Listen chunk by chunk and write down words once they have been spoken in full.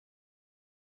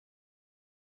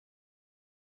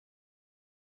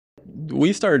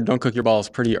we started Don't Cook Your Balls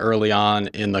pretty early on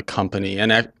in the company.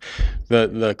 And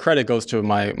the credit goes to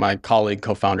my colleague,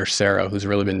 co-founder Sarah, who's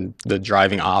really been the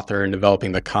driving author in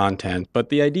developing the content. But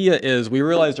the idea is we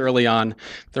realized early on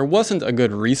there wasn't a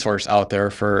good resource out there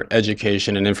for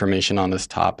education and information on this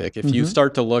topic. If you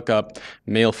start to look up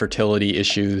male fertility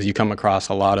issues, you come across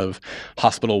a lot of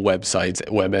hospital websites,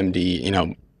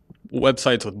 WebMD,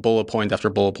 websites with bullet point after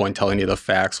bullet point telling you the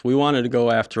facts. We wanted to go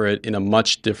after it in a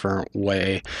much different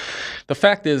way. The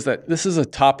fact is that this is a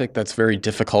topic that's very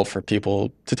difficult for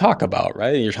people to talk about,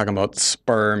 right? You're talking about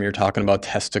sperm, you're talking about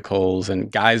testicles, and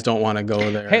guys don't want to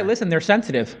go there. Hey, listen, they're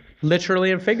sensitive,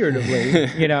 literally and figuratively.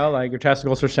 Like your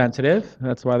testicles are sensitive.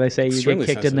 That's why they say you Extremely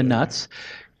get kicked in the nuts.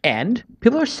 And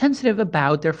people are sensitive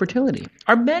about their fertility.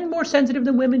 Are men more sensitive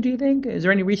than women, do you think? Is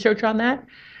there any research on that?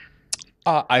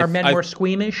 Are men more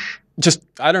squeamish?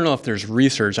 I don't know if there's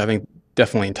research. I think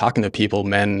definitely in talking to people,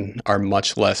 men are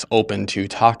much less open to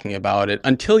talking about it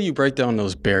until you break down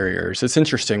those barriers. It's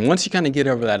interesting. Once you kind of get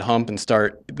over that hump and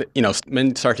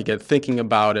men start to get thinking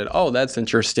about it, oh, that's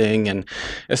interesting. And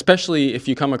especially if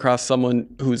you come across someone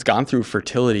who's gone through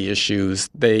fertility issues,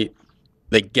 they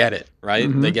get it, right?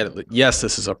 They get it. Yes,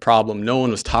 this is a problem. No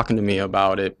one was talking to me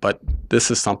about it, but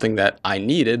this is something that I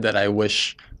needed that I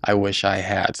wish I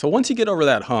had. So once you get over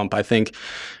that hump, I think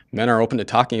men are open to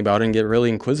talking about it and get really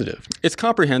inquisitive. It's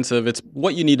comprehensive. It's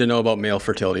what you need to know about male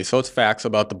fertility. So it's facts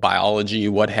about the biology,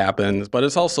 what happens, but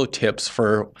it's also tips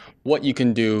for what you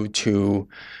can do to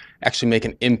actually make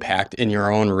an impact in your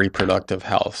own reproductive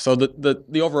health. So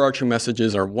the overarching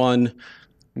messages are: one,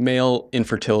 male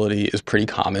infertility is pretty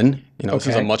common. This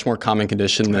is a much more common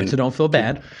condition than... So don't feel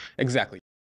bad. Exactly.